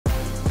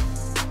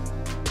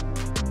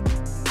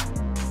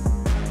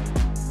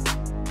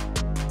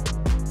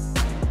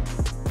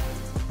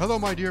Hello,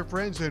 my dear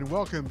friends, and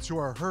welcome to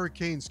our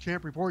Hurricanes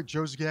Camp Report.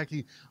 Joe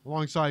Zagacki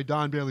alongside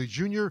Don Bailey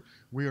Jr.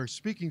 We are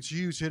speaking to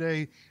you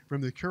today from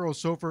the Carroll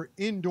Sofer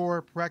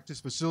Indoor Practice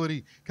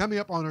Facility. Coming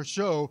up on our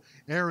show,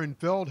 Aaron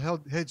Feld,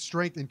 Head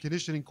Strength and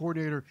Conditioning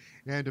Coordinator,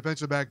 and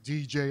defensive back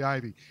DJ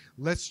Ivey.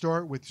 Let's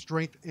start with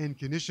strength and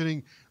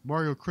conditioning.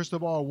 Mario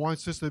Cristobal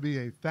wants this to be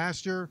a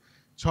faster,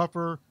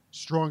 tougher,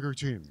 stronger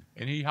team.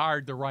 And he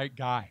hired the right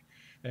guy.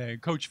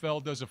 And Coach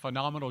Feld does a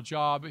phenomenal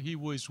job. He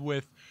was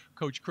with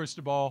Coach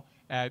Cristobal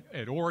at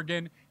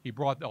Oregon. He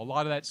brought a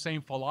lot of that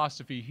same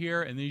philosophy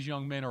here, and these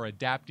young men are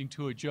adapting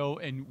to it, Joe,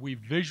 and we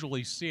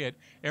visually see it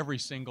every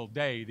single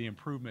day, the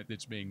improvement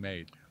that's being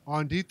made.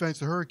 On defense,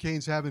 the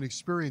Hurricanes have an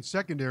experienced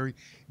secondary.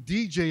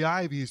 DJ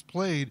Ivey has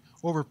played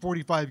over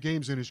 45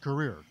 games in his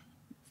career.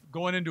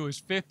 Going into his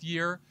fifth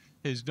year,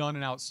 has done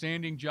an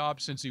outstanding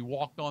job since he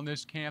walked on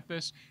this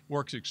campus,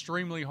 works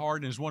extremely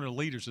hard, and is one of the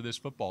leaders of this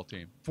football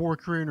team. 4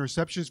 career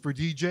interceptions for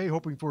DJ,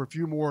 hoping for a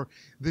few more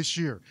this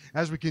year.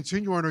 As we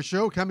continue on our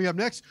show, coming up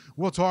next,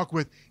 we'll talk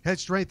with Head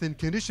Strength and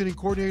Conditioning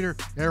Coordinator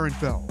Aaron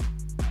Feld.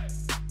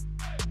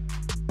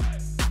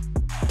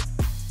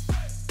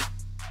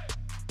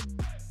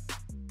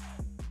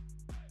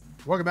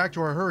 Welcome back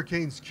to our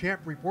Hurricanes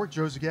Camp Report.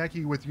 Joe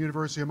Zagacki with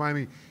University of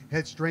Miami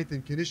Head Strength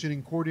and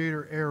Conditioning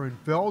Coordinator Aaron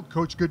Feld.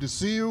 Coach, good to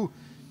see you.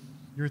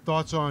 Your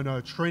thoughts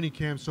on training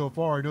camp so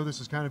far? I know this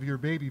is kind of your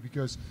baby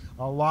because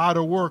a lot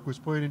of work was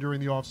put in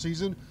during the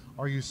offseason.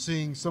 Are you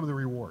seeing some of the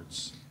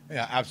rewards?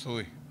 Yeah,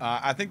 absolutely.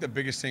 I think the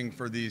biggest thing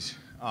for these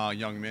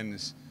young men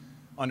is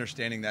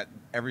understanding that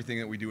everything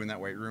that we do in that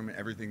weight room and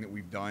everything that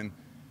we've done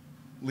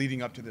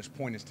leading up to this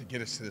point is to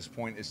get us to this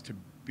point is to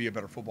be a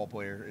better football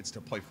player. It's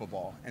to play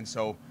football. And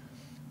so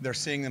they're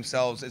seeing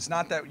themselves. It's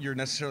not that you're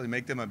necessarily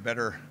make them a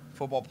better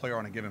football player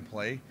on a given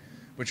play,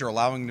 but you're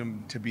allowing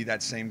them to be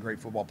that same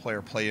great football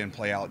player, play in,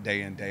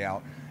 day in, day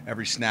out,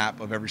 every snap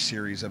of every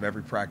series, of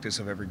every practice,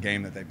 of every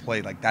game that they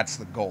play. Like, that's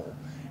the goal.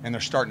 And they're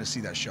starting to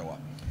see that show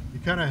up. You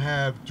kind of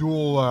have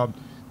dual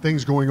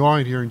things going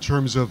on here in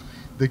terms of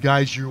the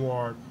guys you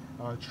are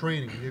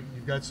training.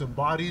 You've got some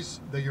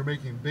bodies that you're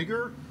making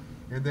bigger,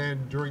 and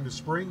then during the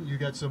spring, you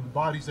got some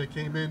bodies that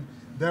came in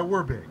that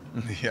were big.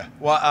 Yeah.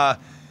 Well,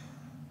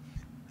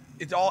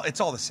 it's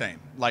all the same.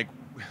 Like,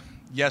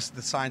 yes,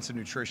 the science of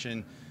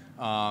nutrition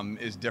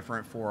is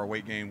different for a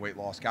weight gain, weight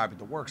loss guy, but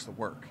the work's the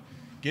work.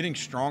 Getting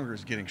stronger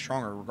is getting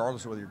stronger,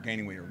 regardless of whether you're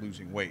gaining weight or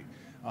losing weight.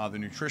 The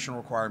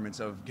nutritional requirements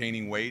of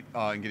gaining weight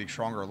and getting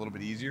stronger are a little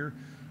bit easier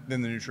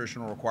than the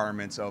nutritional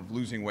requirements of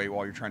losing weight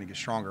while you're trying to get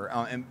stronger.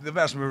 And the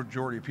vast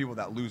majority of people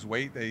that lose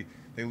weight, they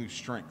lose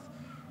strength.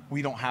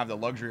 We don't have the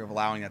luxury of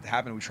allowing that to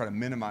happen. We try to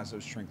minimize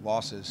those strength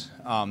losses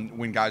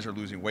when guys are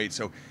losing weight.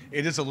 So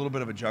it is a little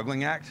bit of a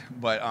juggling act,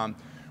 but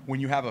when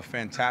you have a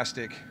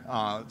fantastic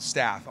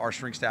staff, our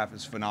strength staff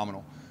is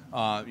phenomenal.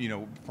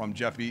 From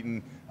Jeff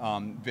Eaton,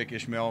 Vic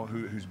Ishmael,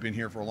 who's been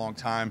here for a long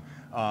time,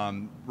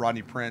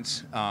 Rodney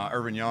Prince,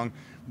 Irvin Young,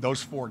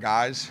 those 4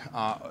 guys,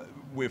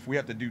 if we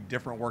have to do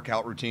different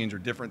workout routines or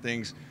different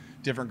things,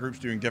 different groups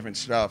doing different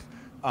stuff,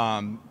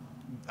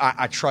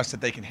 I trust that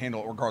they can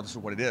handle it regardless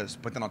of what it is.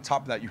 But then on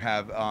top of that, you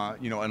have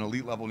an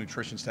elite level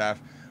nutrition staff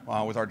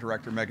with our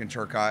director Megan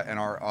Turcott and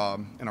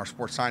our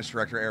sports science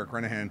director Eric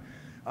Renahan.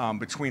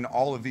 Between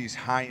all of these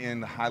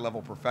high-end,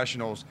 high-level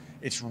professionals,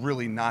 it's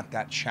really not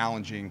that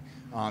challenging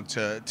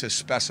to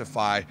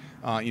specify,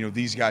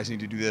 these guys need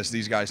to do this,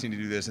 these guys need to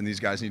do this, and these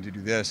guys need to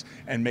do this,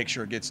 and make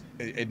sure it gets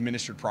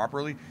administered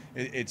properly.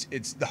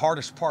 It's the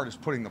hardest part is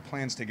putting the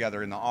plans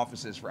together in the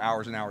offices for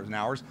hours and hours and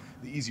hours.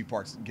 The easy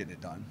part's getting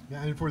it done.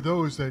 Yeah, and for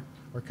those that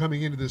are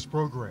coming into this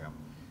program,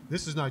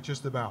 this is not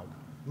just about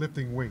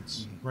lifting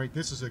weights, right?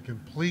 This is a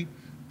complete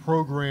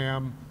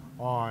program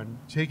on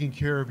taking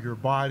care of your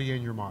body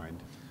and your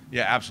mind.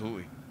 Yeah,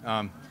 absolutely.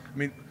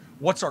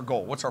 What's our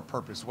goal? What's our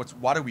purpose?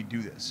 Why do we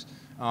do this?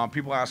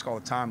 People ask all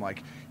the time,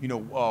 like,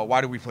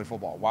 why do we play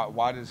football?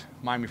 Why does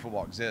Miami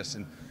football exist?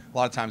 And a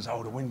lot of times,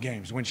 to win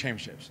games, to win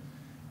championships.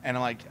 And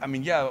I'm like,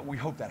 yeah, we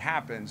hope that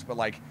happens, but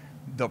like,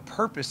 the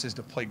purpose is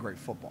to play great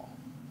football,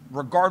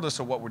 regardless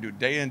of what we're doing,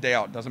 day in, day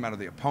out. Doesn't matter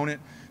the opponent,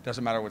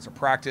 doesn't matter what's a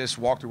practice,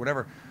 walkthrough,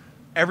 whatever.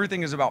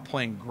 Everything is about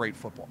playing great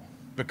football.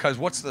 Because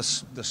what's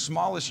the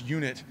smallest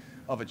unit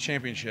of a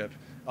championship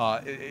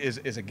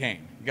is a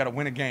game. You got to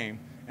win a game,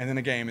 and then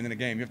a game, and then a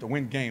game. You have to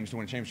win games to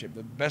win a championship.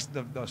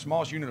 The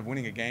smallest unit of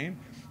winning a game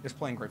is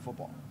playing great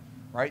football,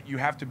 right? You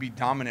have to be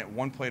dominant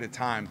one play at a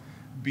time,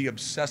 be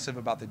obsessive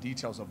about the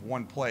details of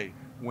one play,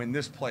 win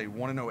this play,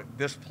 want to know at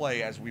this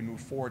play as we move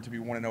forward to be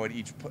want to know at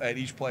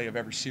each play of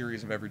every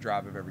series, of every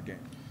drive, of every game.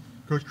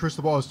 Coach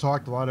Cristobal has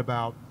talked a lot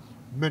about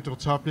mental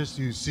toughness.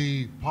 Do you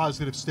see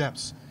positive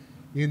steps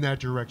in that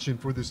direction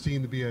for this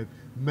team to be a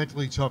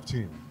mentally tough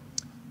team?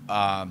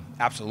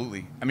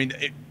 Absolutely.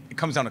 It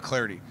comes down to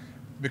clarity,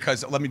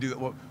 because let me do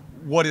that.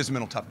 What is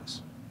mental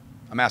toughness?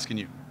 I'm asking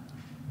you.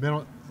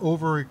 Mental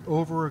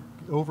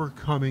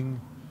overcoming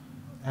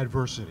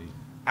adversity.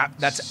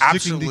 That's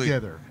sticking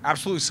together.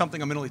 Absolutely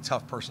something a mentally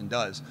tough person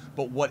does.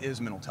 But what is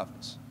mental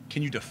toughness?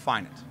 Can you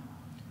define it?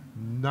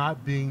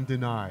 Not being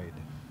denied.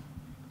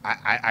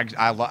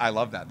 I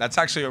love that. That's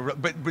actually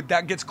but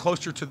that gets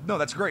closer to, no,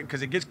 that's great,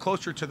 because it gets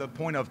closer to the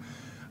point of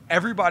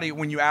everybody,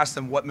 when you ask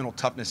them what mental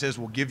toughness is,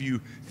 will give you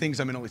things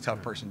a mentally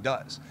tough person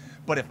does.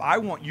 But if I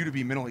want you to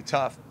be mentally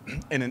tough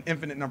in an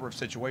infinite number of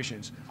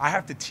situations, I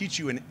have to teach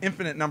you an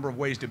infinite number of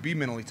ways to be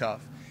mentally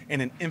tough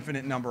in an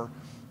infinite number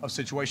of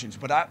situations.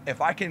 But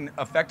if I can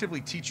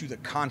effectively teach you the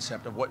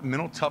concept of what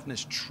mental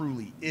toughness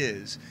truly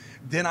is,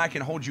 then I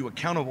can hold you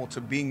accountable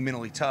to being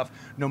mentally tough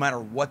no matter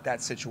what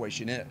that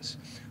situation is.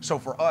 So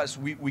for us,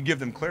 we give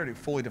them clarity,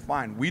 fully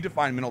defined. We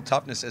define mental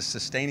toughness as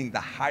sustaining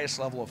the highest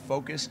level of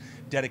focus,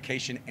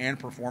 dedication, and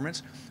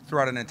performance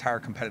throughout an entire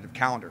competitive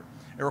calendar.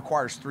 It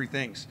requires three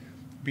things: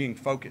 being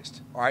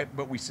focused, all right?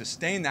 But we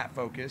sustain that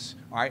focus,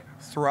 all right,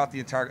 throughout the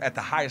entire, at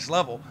the highest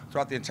level,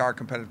 throughout the entire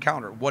competitive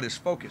calendar. What is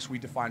focus? We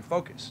define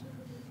focus: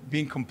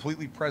 being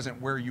completely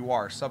present where you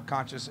are,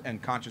 subconscious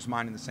and conscious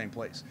mind in the same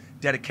place.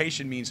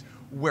 Dedication means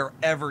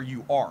wherever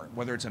you are,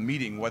 whether it's a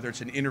meeting, whether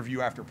it's an interview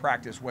after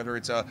practice, whether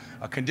it's a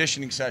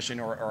conditioning session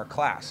or a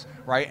class,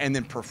 right? And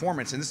then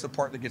performance, and this is the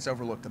part that gets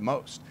overlooked the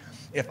most.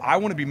 If I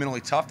want to be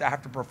mentally tough, I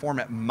have to perform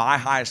at my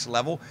highest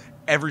level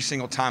every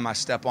single time I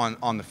step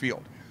on the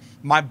field.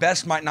 My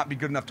best might not be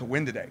good enough to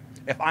win today.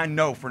 If I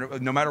know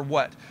no matter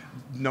what,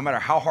 no matter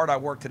how hard I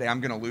work today, I'm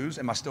going to lose,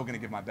 am I still going to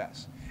give my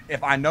best?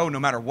 If I know no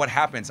matter what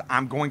happens,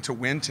 I'm going to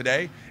win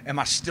today, am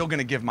I still going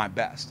to give my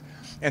best?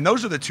 And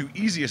those are the two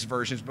easiest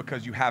versions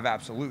because you have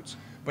absolutes.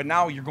 But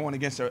now you're going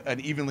against an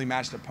evenly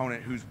matched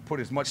opponent who's put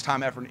as much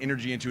time, effort, and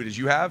energy into it as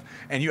you have,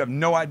 and you have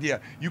no idea.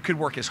 You could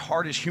work as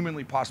hard as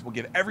humanly possible,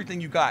 give everything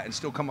you got, and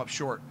still come up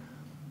short.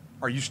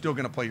 Are you still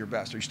going to play your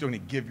best? Are you still going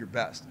to give your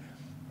best?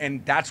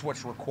 And that's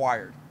what's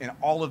required in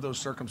all of those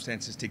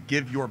circumstances, to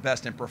give your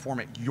best and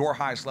perform at your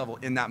highest level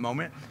in that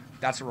moment.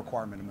 That's a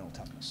requirement of mental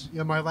toughness.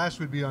 Yeah, my last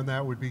would be on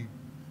that would be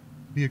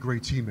a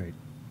great teammate.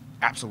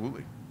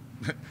 Absolutely.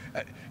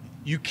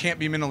 You can't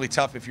be mentally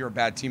tough if you're a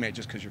bad teammate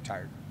just because you're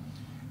tired.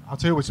 I'll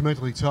tell you what's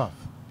mentally tough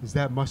is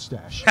that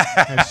mustache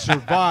has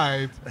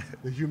survived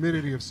the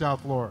humidity of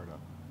South Florida.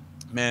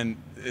 Man,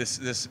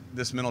 this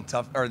mental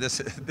tough, or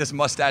this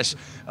mustache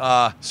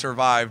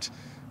survived,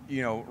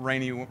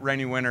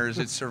 rainy winters.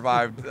 It's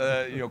survived,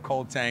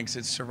 cold tanks.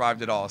 It's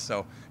survived it all.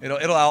 So it'll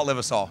outlive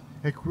us all.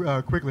 Hey,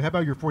 quickly, how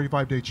about your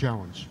 45-day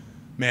challenge?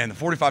 Man, the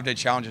 45-day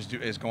challenge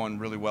is going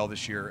really well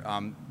this year.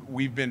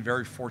 We've been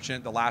very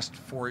fortunate. The last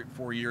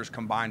four years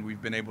combined,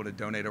 we've been able to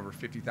donate over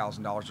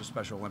 $50,000 to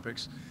Special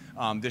Olympics.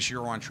 This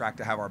year, we're on track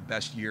to have our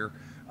best year.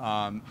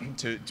 I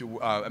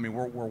mean,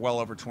 we're well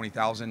over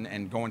 20,000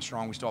 and going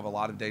strong. We still have a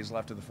lot of days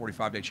left of the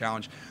 45-day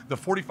challenge. The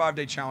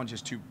 45-day challenge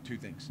is two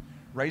things: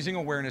 raising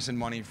awareness and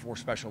money for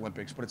Special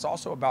Olympics, but it's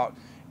also about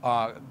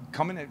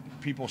coming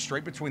at people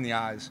straight between the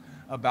eyes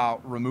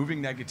about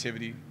removing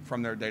negativity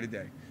from their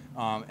day-to-day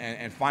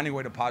and finding a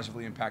way to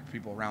positively impact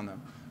people around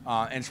them.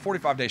 And it's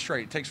 45 days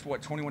straight. It takes,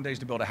 21 days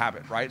to build a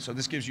habit, right? So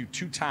this gives you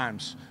two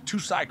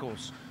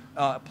cycles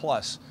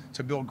plus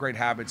to build great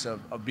habits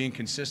of being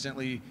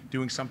consistently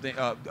doing something,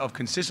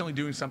 consistently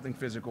doing something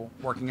physical,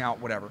 working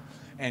out, whatever,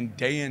 and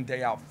day in,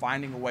 day out,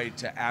 finding a way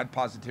to add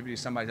positivity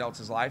to somebody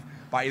else's life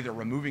by either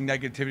removing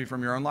negativity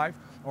from your own life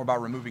or by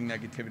removing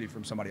negativity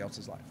from somebody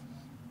else's life.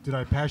 Did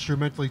I pass your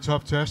mentally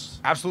tough test?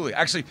 Absolutely.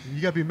 Actually,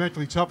 you got to be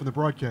mentally tough in the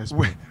broadcast.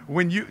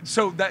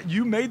 So that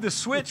you made the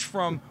switch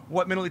from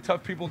what mentally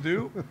tough people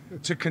do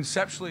to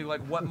conceptually like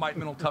what might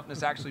mental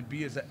toughness actually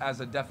be as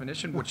a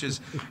definition, which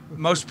is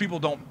most people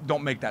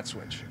don't make that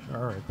switch.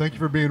 All right. Thank you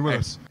for being with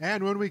us.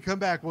 And when we come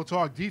back, we'll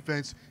talk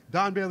defense.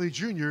 Don Bailey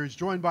Jr. is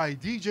joined by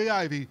DJ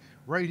Ivey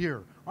right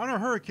here on our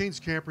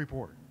Hurricanes Camp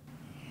Report.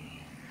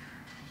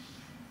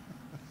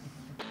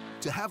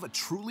 To have a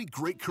truly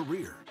great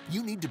career,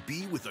 you need to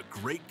be with a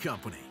great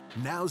company.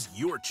 Now's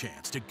your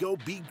chance to go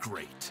be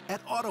great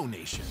at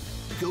AutoNation.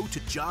 Go to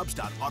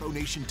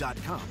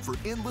jobs.autonation.com for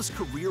endless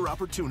career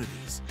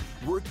opportunities.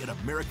 Work at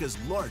America's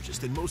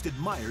largest and most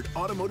admired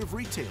automotive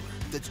retailer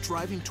that's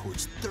driving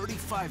towards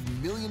 $35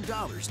 million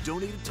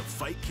donated to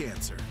fight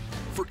cancer.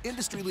 For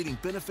industry-leading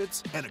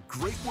benefits and a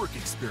great work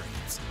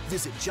experience,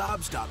 visit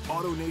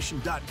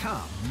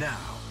jobs.autonation.com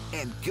now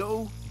and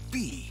go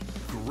be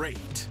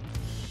great.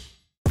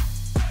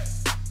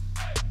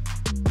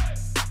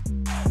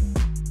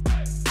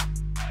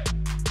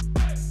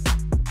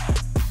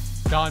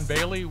 Don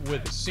Bailey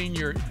with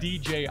senior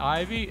DJ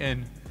Ivey.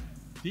 And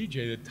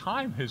DJ, the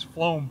time has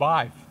flown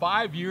by.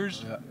 5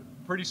 years,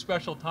 pretty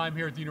special time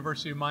here at the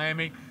University of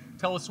Miami.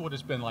 Tell us what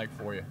it's been like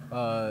for you.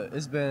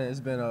 It's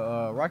been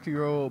a rocky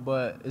road,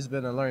 but it's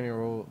been a learning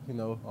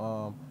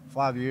road.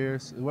 5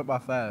 years, it went by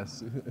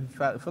fast.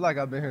 I feel like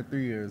I've been here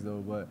 3 years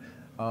though, but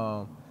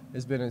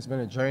it's been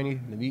a journey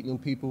to meet new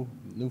people,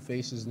 new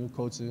faces, new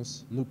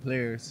coaches, new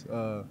players.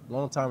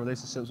 Long-time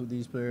relationships with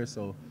these players,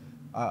 so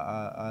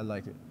I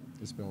like it.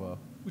 It's been well.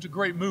 It was a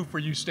great move for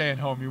you staying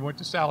home. You went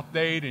to South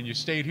Dade and you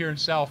stayed here in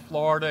South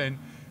Florida and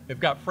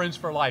have got friends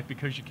for life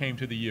because you came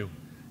to the U.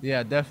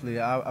 Yeah, definitely.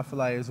 I feel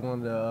like it's one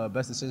of the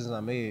best decisions I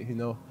made.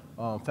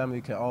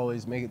 Family can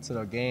always make it to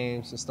their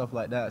games and stuff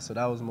like that. So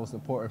that was the most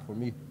important for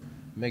me,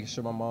 making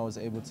sure my mom was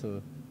able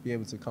to be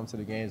able to come to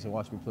the games and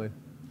watch me play.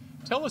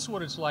 Tell us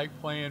what it's like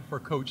playing for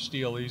Coach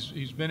Steele.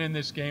 He's been in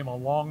this game a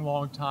long,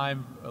 long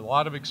time, a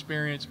lot of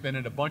experience, been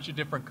in a bunch of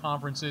different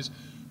conferences,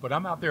 but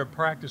I'm out there at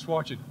practice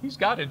watching. He's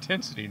got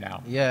intensity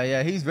now.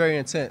 Yeah, he's very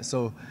intense.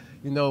 So,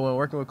 when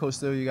working with Coach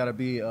Steele, you got to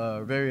be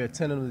very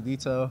attentive to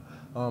detail.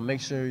 Make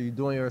sure you're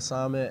doing your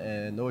assignment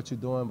and know what you're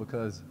doing,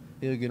 because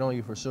he'll get on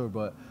you for sure.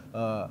 But,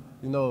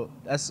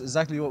 that's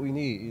exactly what we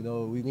need.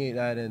 We need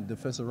that in the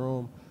defensive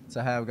room,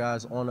 to have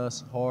guys on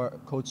us hard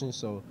coaching.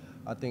 So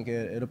I think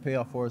it'll pay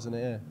off for us in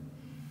the end.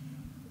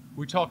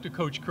 We talk to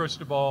Coach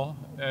Cristobal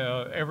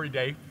every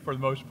day for the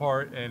most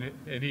part,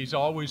 and he's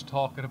always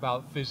talking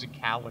about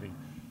physicality.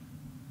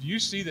 Do you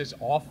see this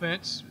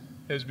offense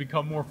has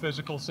become more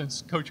physical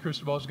since Coach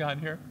Cristobal's gotten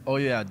here? Oh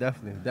yeah,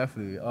 definitely.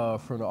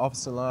 From the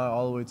offensive line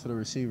all the way to the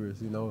receivers,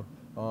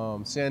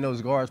 seeing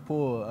those guards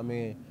pull, I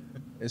mean,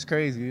 it's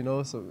crazy,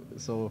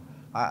 So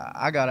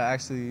I gotta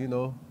actually,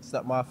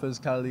 step my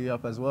physicality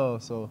up as well.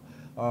 So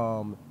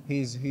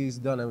he's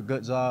done a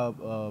good job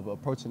of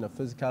approaching the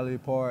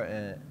physicality part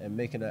and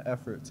making an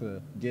effort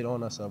to get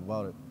on us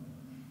about it.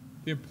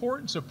 The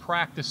importance of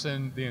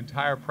practicing the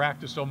entire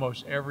practice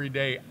almost every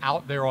day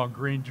out there on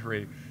Green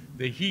Tree,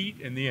 the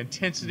heat and the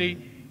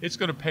intensity, it's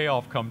going to pay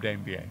off come the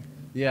NBA.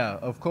 Yeah,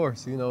 of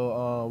course. We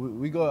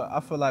go.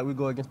 I feel like we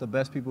go against the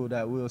best people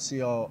that we'll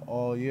see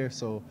all year.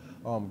 So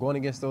going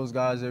against those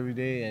guys every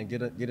day and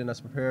getting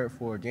us prepared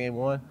for game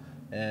one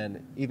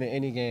and even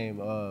any game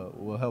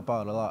will help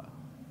out a lot.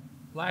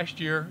 Last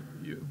year,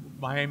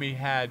 Miami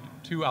had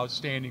two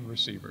outstanding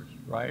receivers,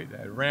 right? They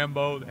had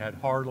Rambo, they had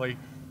Harley.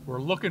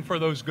 We're looking for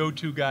those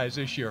go-to guys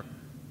this year.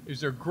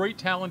 Is there great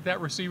talent at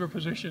that receiver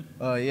position?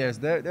 Yes,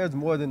 there's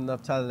more than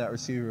enough talent at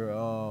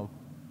receiver.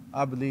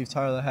 I believe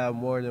Tyler have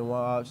more than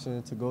one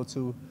option to go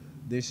to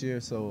this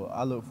year, so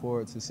I look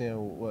forward to seeing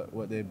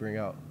what they bring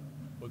out.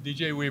 Well,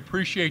 DJ, we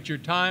appreciate your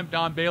time.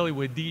 Don Bailey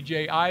with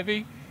DJ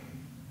Ivey.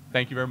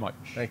 Thank you very much.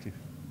 Thank you.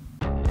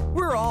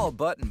 We're all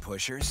button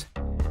pushers,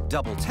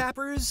 double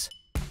tappers,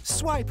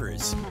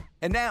 swipers,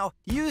 and now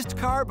used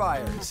car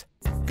buyers.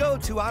 Go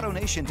to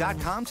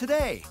AutoNation.com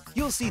today.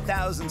 You'll see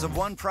thousands of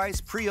one-price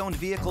pre-owned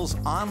vehicles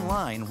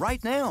online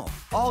right now.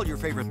 All your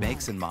favorite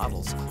makes and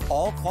models,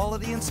 all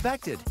quality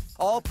inspected,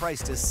 all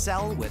priced to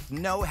sell with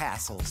no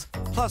hassles.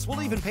 Plus,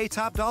 we'll even pay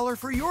top dollar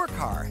for your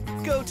car.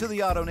 Go to the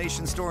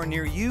AutoNation store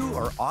near you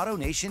or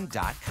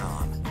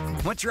AutoNation.com.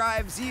 What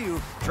drives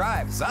you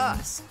drives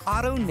us.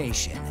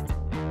 AutoNation.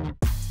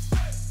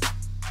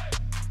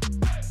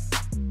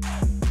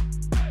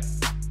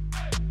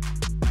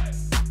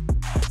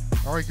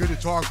 All right, good to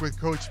talk with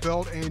Coach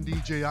Feld and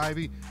DJ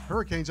Ivey.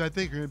 Hurricanes, I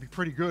think, are going to be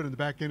pretty good in the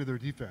back end of their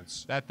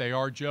defense. That they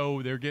are,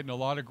 Joe. They're getting a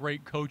lot of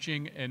great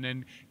coaching. And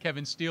then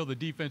Kevin Steele, the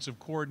defensive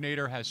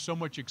coordinator, has so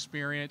much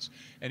experience,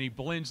 and he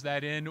blends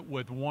that in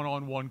with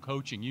one-on-one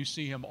coaching. You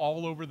see him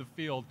all over the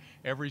field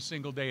every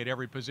single day at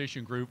every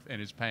position group,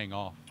 and it's paying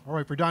off. All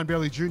right, for Don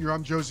Bailey Jr.,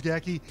 I'm Joe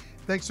Zagacki.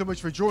 Thanks so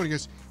much for joining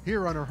us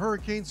here on our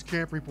Hurricanes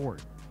Camp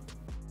Report.